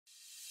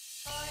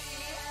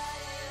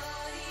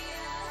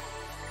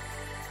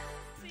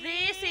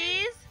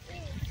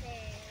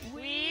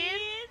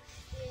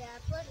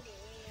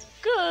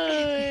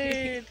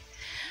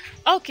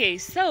Okay,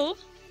 so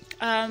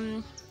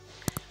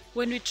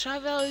when we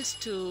traveled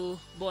to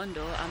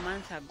Bondo a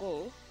month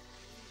ago,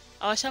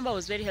 our shamba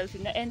was very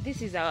healthy, and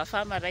this is our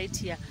farmer right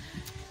here.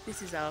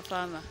 This is our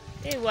farmer.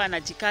 Hey,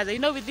 wanajikaza. You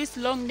know, with these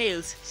long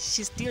nails,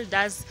 she still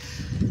does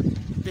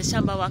the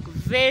shamba work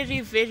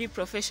very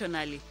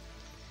professionally.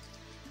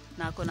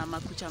 Na akona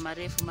makucha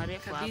marefu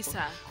kabisa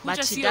hapo.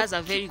 But she does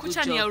a very good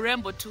job. Kucha ni ya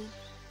urembo tu.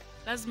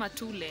 Lazima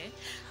tule,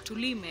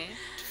 tulime,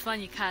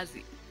 tufanye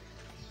kazi.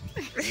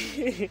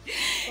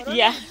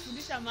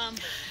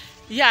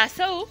 Yeah,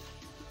 so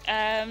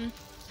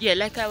yeah,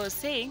 like I was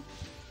saying,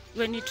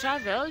 when we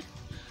traveled,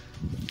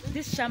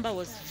 this shamba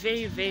was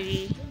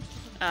very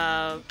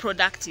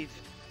productive.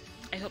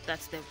 I hope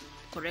that's the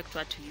correct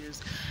word to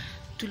use.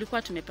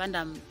 Tulikuwa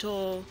tumepanda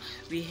mto,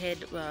 we had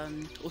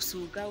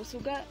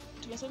usuga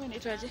tunasema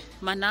inaitwaje,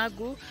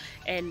 managu,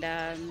 and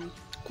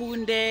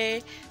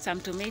kunde,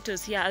 some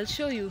tomatoes here. I'll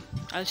show you,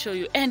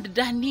 and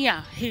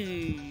dania.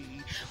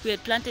 We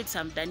had planted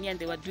some dania and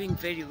they were doing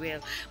very well,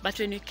 but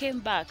when we came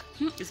back,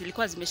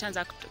 zilikuwa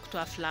zimeshaanza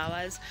kutoa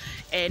flowers.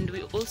 And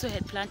we also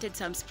had planted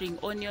some spring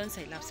onions.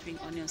 I love spring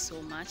onions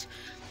so much.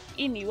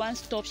 In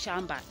one-stop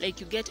shamba,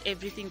 like you get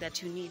everything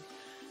that you need.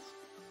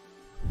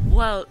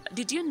 Well,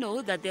 did you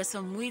know that there are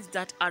some weeds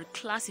that are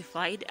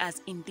classified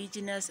as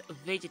indigenous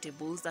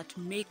vegetables that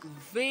make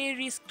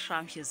very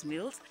scrumptious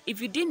meals? If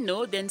you didn't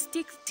know, then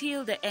stick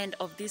till the end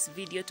of this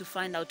video to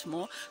find out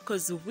more,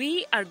 because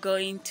we are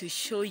going to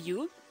show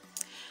you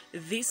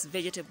this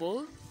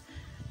vegetable,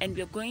 and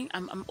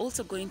I'm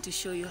also going to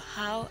show you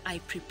how I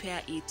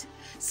prepare it.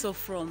 So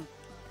from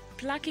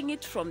plucking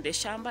it from the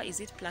shamba, is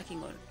it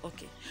plucking or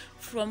okay?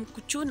 From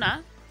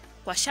kuchuna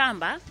kwa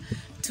shamba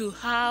to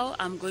how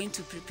I'm going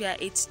to prepare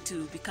it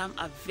to become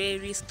a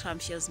very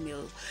scrumptious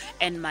meal.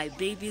 And my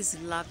babies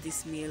love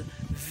this meal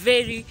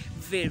very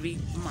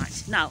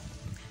much. Now,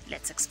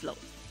 let's explore.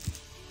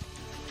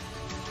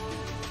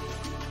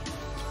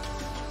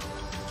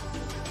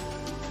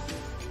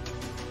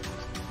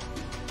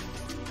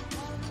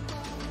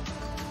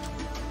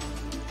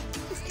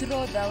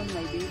 Throw down,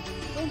 my baby.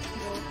 Don't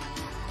throw.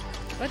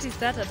 What is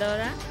that,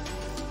 Adora?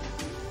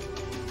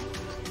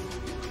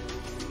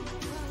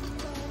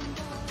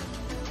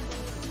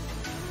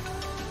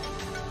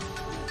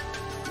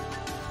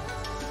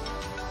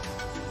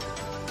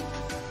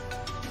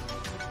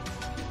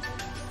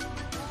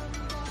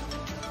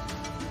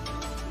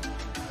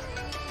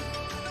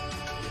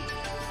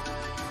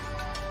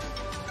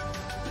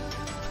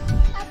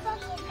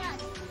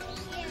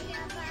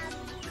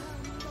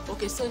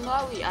 Okay, so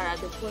now we are at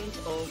the point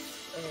of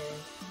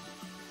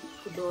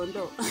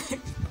kudondo.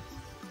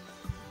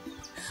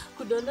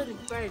 Kudondo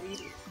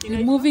is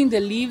removing the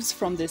leaves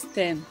from the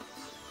stem.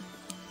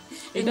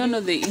 You don't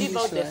know the English leave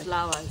out word. The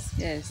flowers.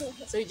 Yes.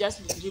 So you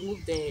just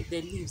remove the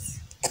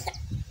leaves.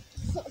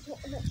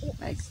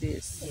 Like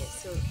this.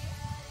 Yes. So.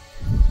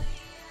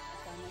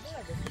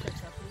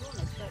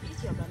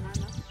 Eat your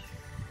banana.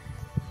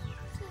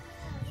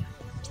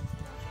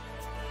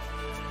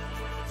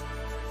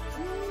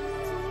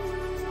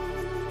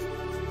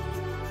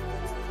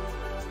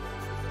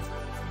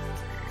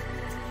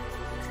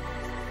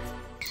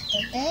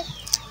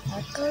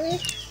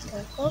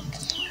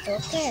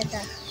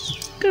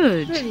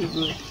 Good. Very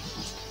good.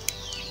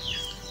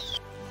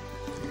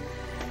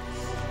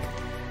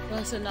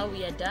 Well, so now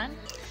we are done.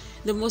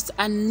 The most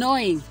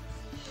annoying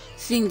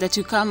thing that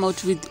you come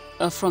out with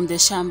from the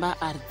shamba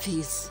are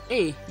these,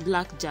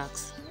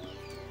 blackjacks.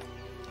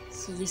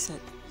 So these are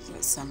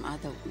some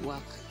other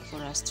work for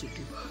us to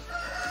do.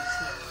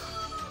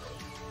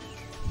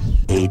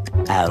 8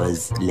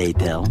 hours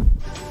later.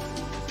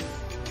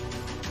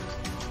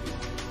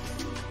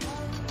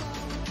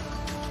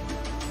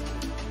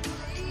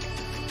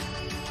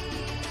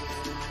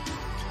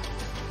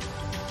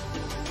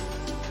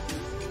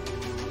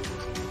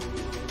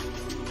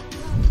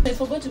 I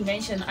forgot to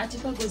mention,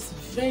 Atipa goes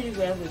very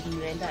well with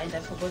mrenda, and I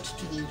forgot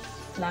to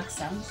pluck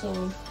some.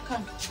 So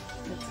come,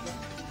 let's go.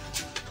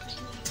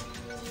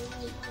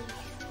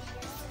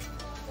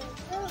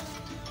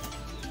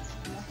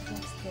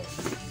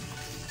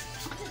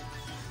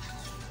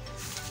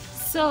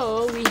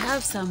 So we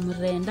have some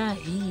mrenda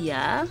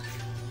here.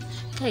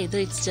 Okay, though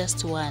it's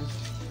just one,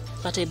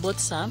 but I bought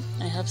some.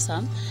 I have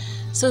some.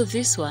 So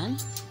this one,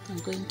 I'm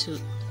going to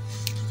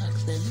pluck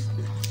them.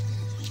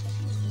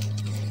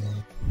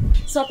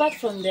 So apart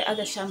from the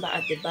other shamba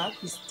at the back,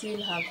 we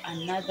still have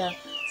another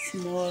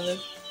small,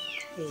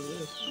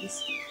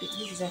 this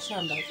is a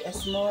shamba, a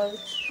small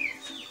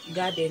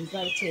garden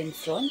right here in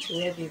front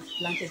where we've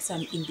planted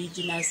some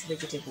indigenous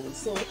vegetables.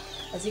 So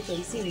as you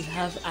can see, we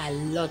have a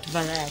lot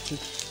variety.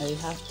 We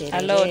have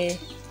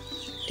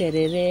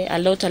terere, a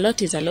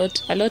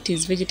lot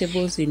is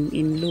vegetables in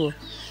Luo.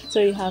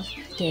 So we have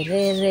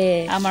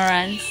terere,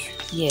 amaranth,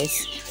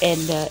 yes,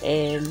 and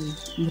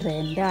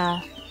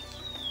mrenda.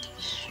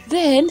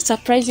 Then,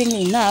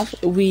 surprisingly enough,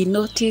 we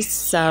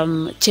noticed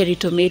some cherry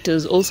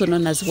tomatoes, also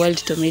known as wild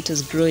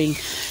tomatoes, growing.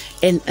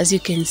 And as you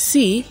can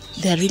see,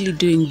 they're really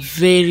doing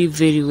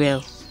very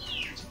well.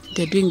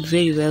 They're doing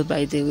very well,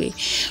 by the way.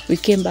 We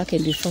came back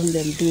and we found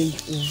them doing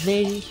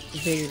very,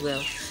 very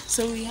well.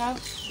 So we have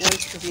white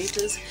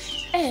tomatoes,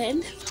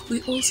 and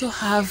we also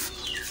have,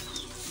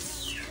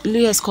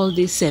 Leah's called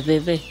this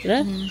seveve,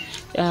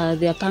 right?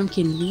 They are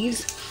pumpkin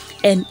leaves.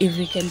 And if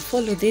we can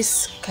follow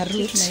this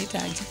carrot,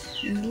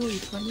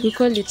 we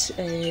call it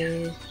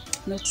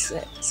not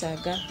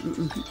saga.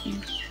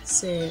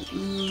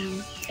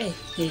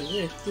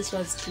 Hey, this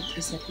one's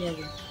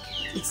disappearing.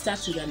 It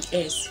starts with an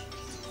S.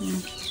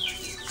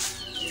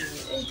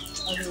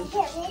 I will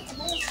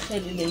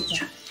tell you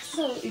later.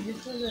 So if you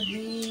follow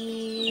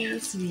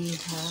this, we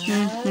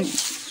have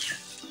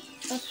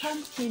a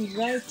pumpkin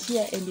right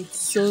here, and it's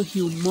so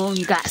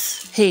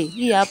humongous. Hey,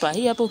 hii hapa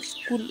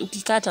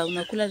ukikata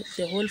unakula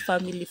the whole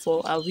family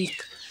for a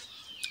week.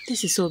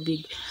 This is so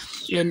big.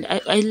 And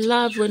I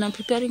love, when I'm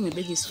preparing my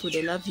baby's food,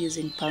 I love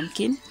using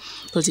pumpkin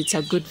because it's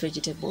a good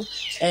vegetable.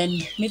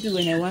 And maybe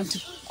when I want to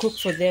cook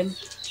for them,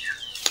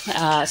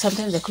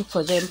 sometimes I cook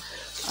for them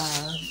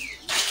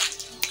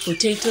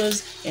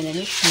potatoes, and I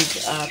make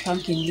with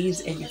pumpkin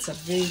leaves, and it's a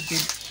very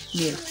good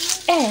meal.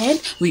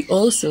 And we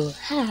also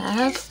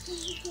have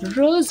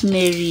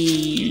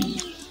rosemary.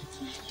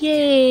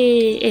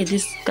 Yay! Hey,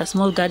 this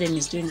small garden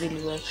is doing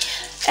really well.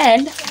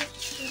 And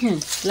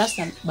last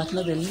but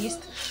not the least,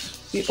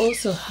 we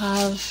also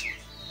have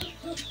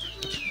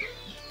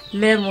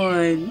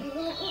lemon.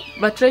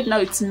 But right now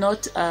it's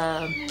not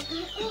a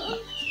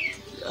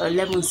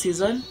lemon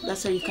season.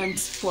 That's why you can't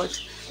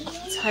spot.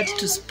 It's hard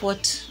to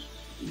spot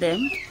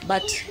them.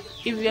 But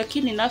if you are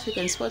keen enough, you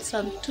can spot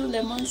some 2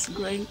 lemons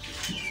growing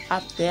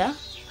up there.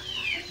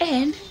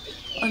 And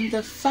on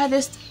the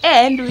farthest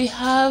end, we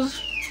have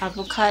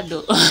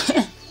avocado.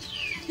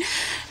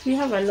 We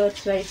have a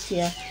lot right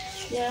here.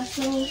 Yeah,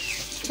 so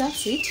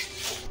that's it.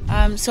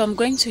 So I'm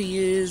going to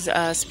use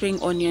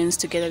spring onions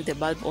together with the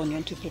bulb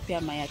onion to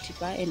prepare my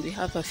atipa, and we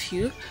have a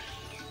few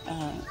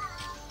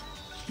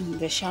in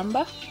the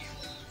shamba.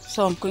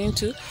 So I'm going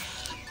to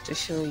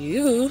show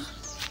you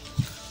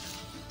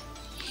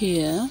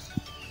here.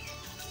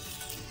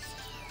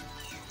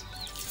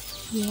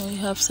 Yeah, we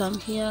have some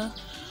here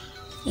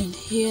and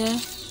here,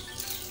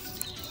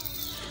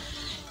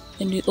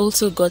 and we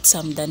also got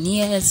some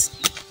danias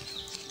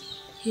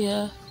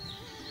here.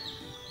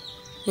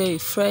 Very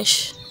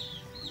fresh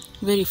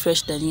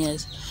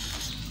danias.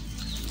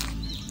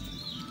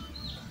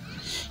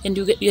 And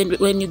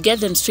when you get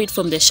them straight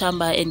from the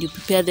shamba and you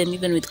prepare them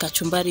even with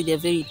kachumbari, they're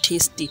very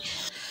tasty.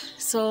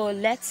 So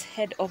let's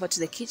head over to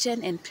the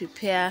kitchen and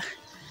prepare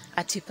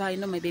atipa. You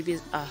know, my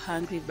babies are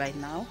hungry by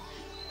now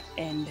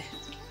and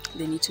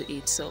they need to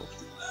eat, so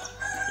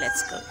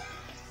let's go.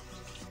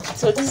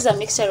 So this is a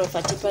mixture of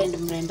atipa and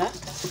mrenda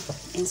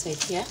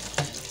inside here.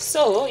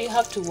 So you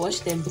have to wash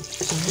them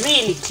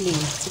really clean,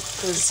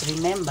 because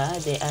remember,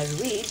 they are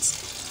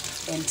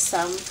weeds and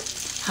some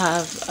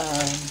have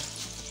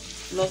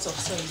lots of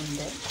soil in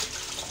them.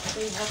 So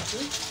you have to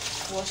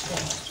wash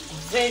them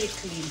very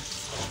clean.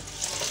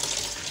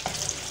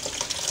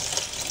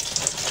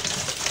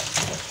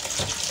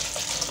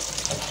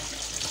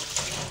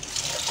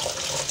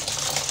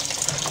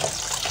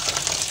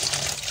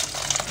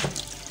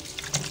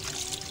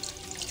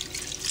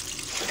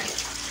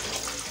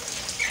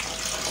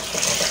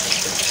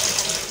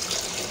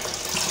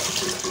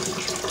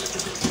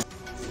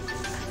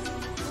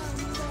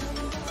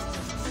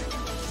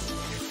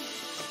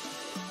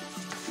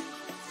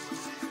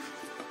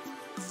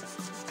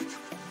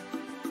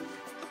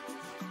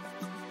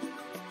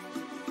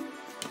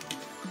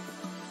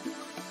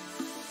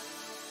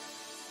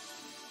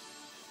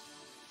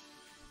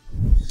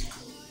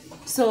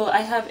 So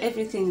I have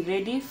everything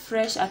ready,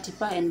 fresh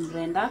atipa and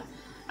mrenda.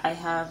 I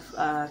have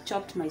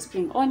chopped my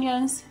spring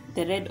onions,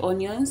 the red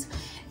onions.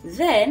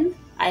 Then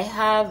I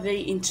have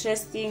very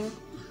interesting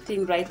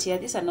thing right here.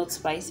 These are not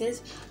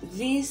spices.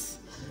 These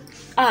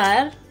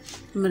are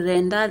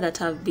mrenda that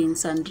have been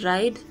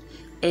sun-dried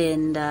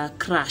and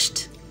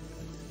crushed.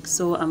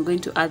 So I'm going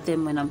to add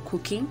them when I'm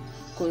cooking,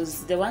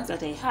 because the ones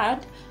that I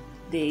had,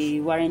 they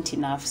weren't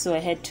enough. So I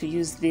had to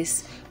use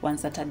these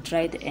ones that are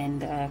dried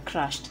and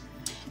crushed.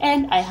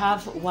 And I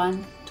have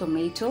 1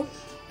 tomato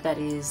that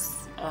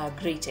is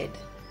grated.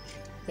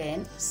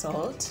 Then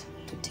salt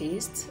to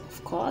taste,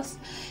 of course.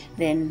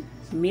 Then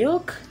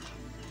milk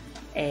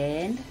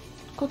and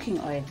cooking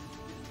oil.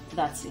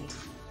 That's it.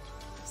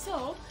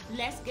 So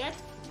let's get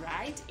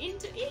right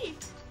into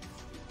it.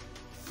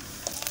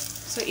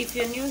 So if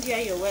you're new here,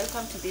 you're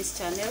welcome to this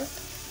channel,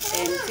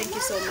 and thank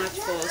you so much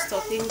for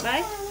stopping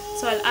by.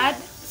 So I'll add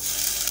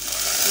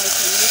my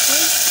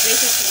tomatoes,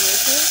 grated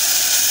tomatoes.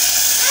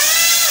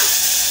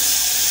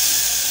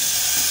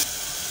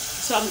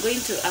 So I'm going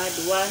to add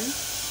 1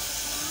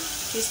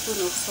 teaspoon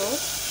of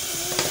salt.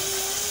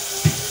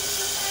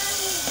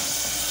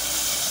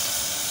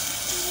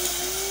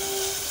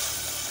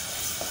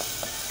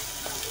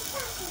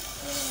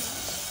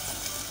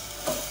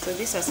 So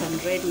these are some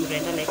red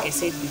mrenda, like I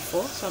said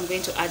before. So I'm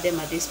going to add them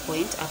at this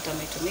point after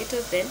my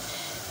tomatoes. Then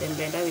the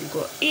mrenda will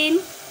go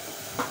in.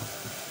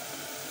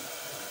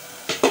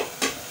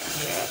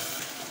 Yeah.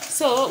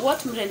 So what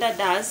mrenda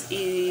does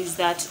is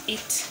that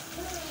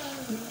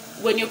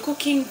when you're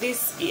cooking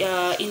this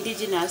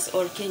indigenous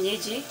or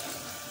kienyeji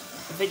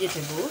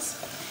vegetables,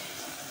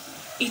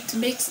 it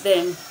makes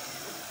them,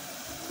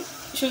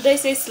 should I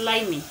say,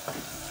 slimy.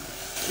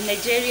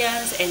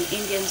 Nigerians and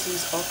Indians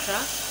use okra,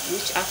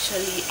 which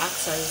actually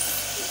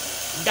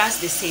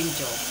does the same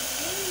job.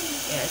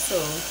 Yeah,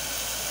 so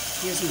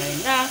use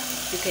mrenda.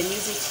 You can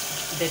use it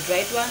the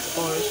dried ones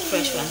or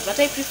fresh ones, but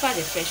I prefer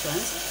the fresh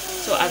ones.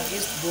 So I've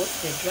used both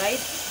the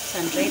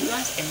sun-dried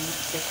ones and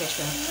the fresh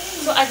ones.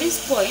 So at this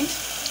point,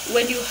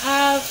 when you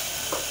have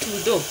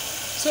tudo,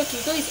 so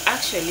tudo is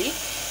actually,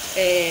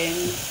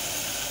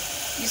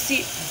 you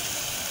see,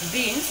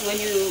 beans. When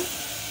you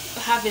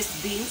harvest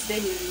beans,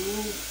 then you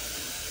remove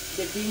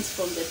the beans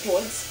from the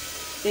pods,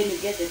 then you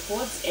get the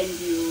pods and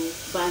you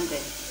burn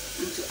them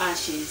into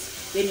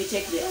ashes. Then you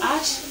take the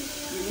ash,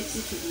 you mix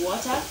it with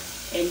water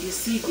and you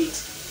sieve it.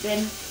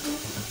 Then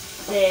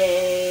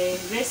the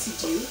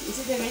residue,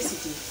 is it the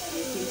residue?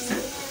 I think so.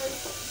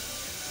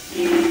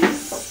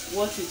 Is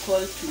what we call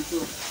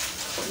tudo.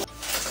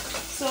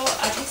 So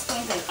at this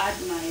point I'll add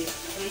my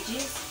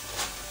veggies.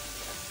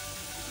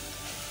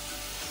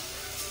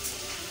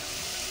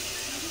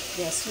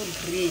 They are so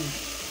green.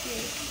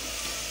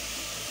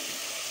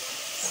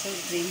 So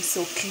green,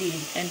 so clean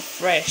and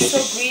fresh.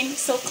 So green,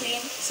 so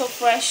clean, so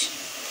fresh.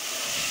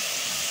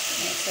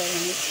 So I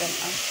mix them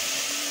up.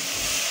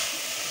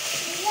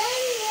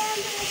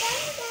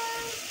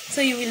 So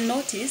you will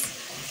notice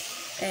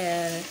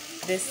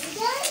the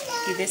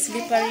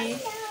slippery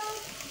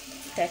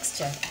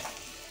texture.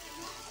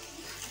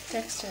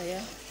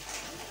 Yeah.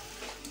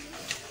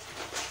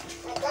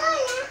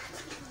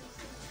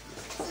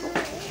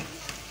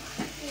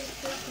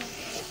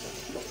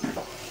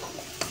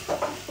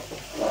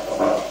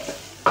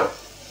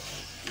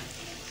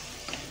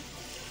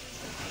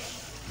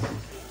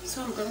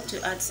 So I'm going to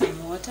add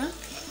some water.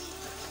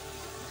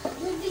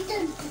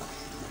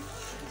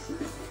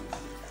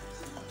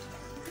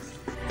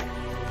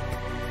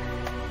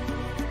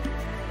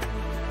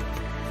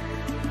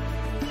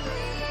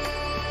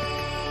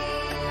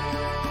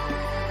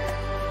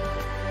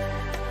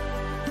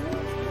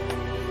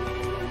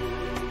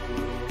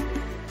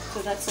 So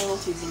that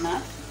salt is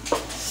enough.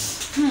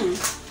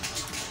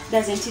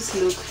 Doesn't it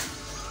look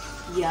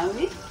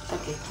yummy?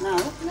 Okay, now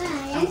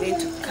I'm going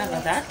to cover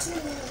that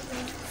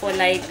for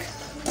like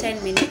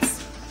 10 minutes.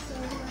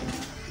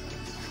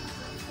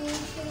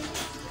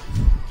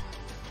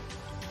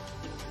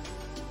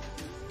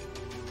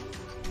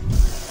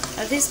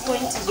 At this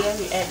point again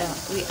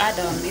we add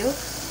our milk.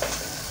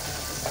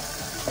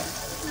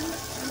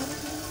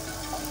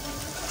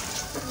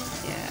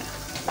 Yeah.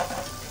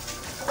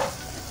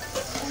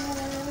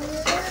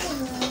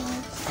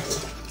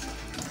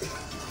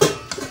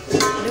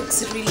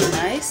 Looks really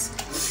nice.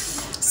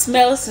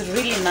 Smells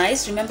really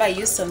nice. Remember I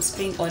used some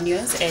spring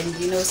onions, and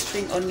you know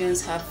spring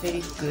onions have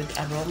very good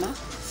aroma.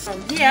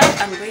 From here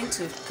I'm going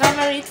to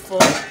cover it for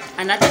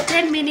another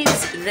 10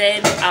 minutes,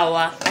 then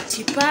our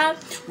atipa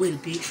will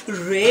be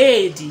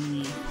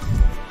ready.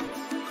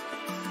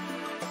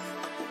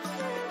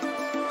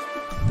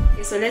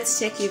 Okay, so let's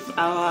check if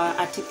our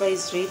atipa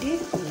is ready.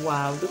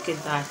 Wow, look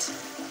at that.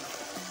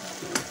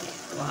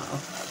 Wow,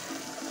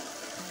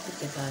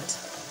 look at that.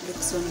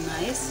 Looks so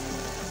nice.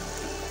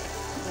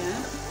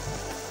 Yeah.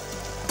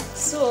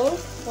 So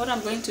what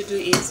I'm going to do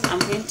is I'm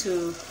going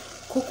to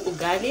cook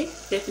ugali.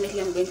 Definitely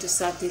I'm going to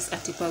serve this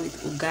atipa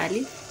with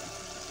ugali.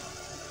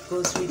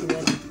 Goes really well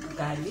with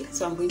ugali.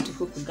 So I'm going to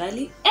cook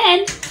ugali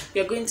and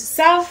we are going to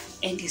serve,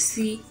 and you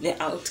see the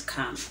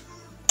outcome.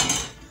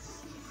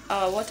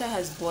 Our water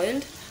has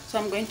boiled, so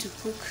I'm going to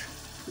cook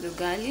the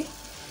ugali,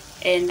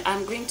 and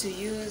I'm going to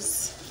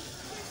use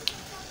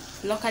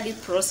locally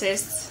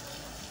processed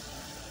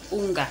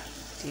unga.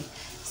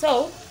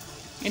 So,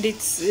 and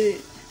it's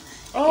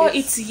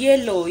it's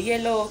yellow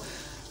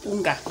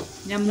unga.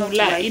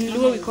 Nyamula. In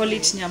Luo we call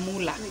it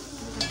nyamula.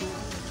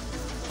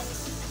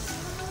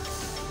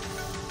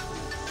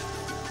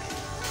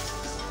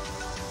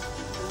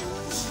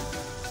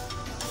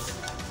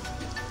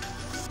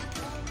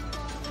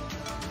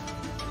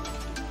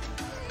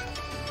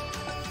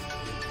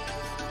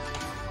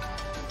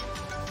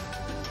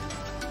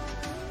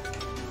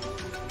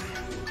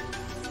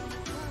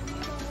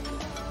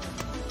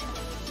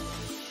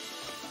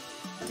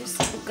 This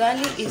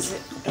ugali is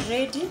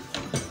ready.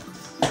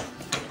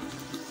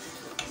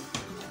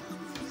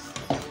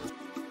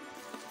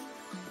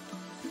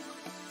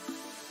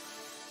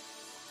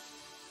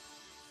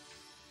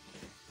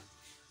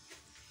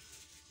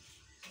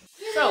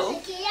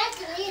 So,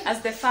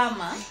 as the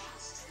farmer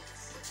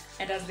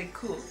and as the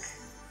cook,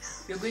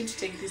 we're going to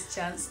take this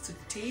chance to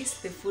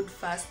taste the food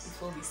first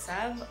before we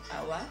serve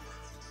our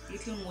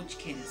little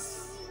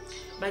munchkins.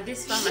 But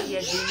this farmer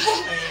here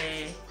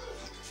didn't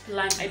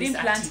plant. I didn't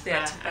plant the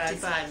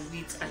atipa and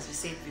wheat as we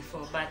said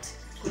before, but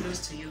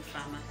kudos to you,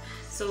 farmer.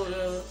 So,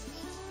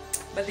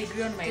 but they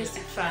grew on my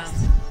farm.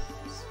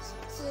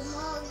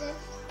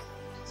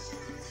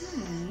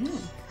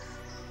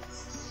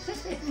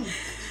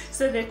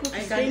 So the cook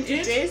is going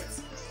to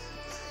taste.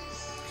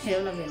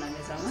 Ona vile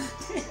namezama.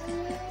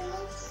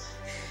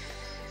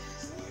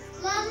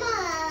 Mama,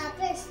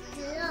 best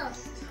love.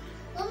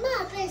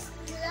 Mama, best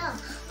love.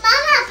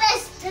 Mama,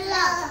 best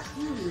love.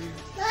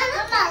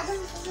 Mama,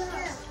 best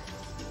love.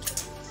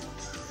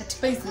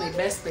 Atipa is my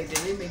best, by the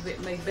way,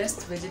 my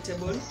best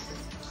vegetable,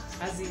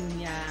 as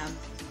in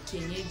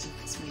kienyeji.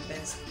 It's my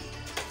best.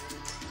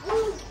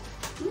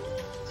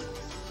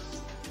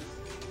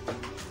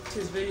 It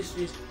is very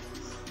sweet.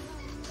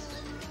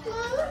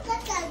 Mama,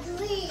 look at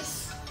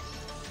this.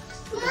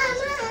 Mama.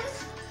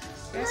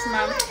 Yes,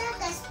 ma'am. Mama,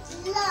 look at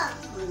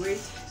love.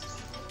 Wait.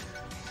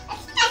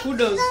 Who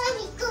does?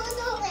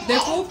 The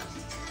cook?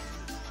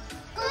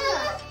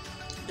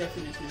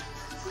 Definitely.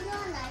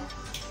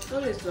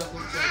 Always do a good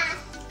job.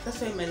 That's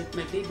why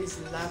my babies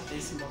love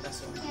this mboga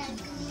so much.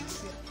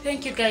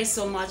 Thank you guys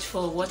so much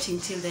for watching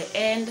till the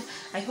end.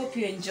 I hope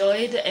you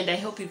enjoyed, and I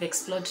hope you've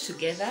explored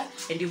together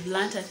and you've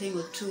learned a thing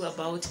or two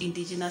about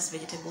indigenous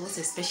vegetables,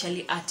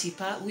 especially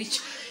Atipa, which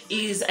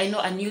is, I know,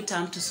 a new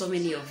term to so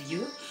many of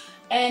you.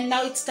 And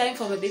now it's time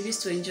for my babies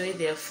to enjoy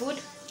their food.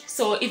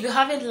 So if you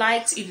haven't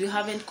liked, if you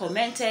haven't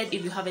commented,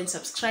 if you haven't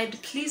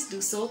subscribed, please do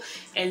so.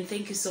 And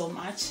thank you so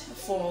much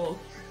for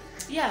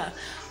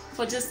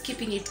just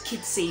keeping it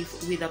kid safe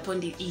with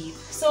Apondi Eve.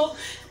 So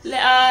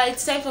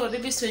it's time for my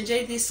babies to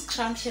enjoy this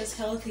scrumptious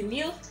healthy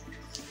meal.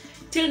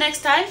 Till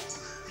next time,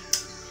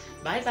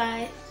 bye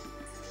bye.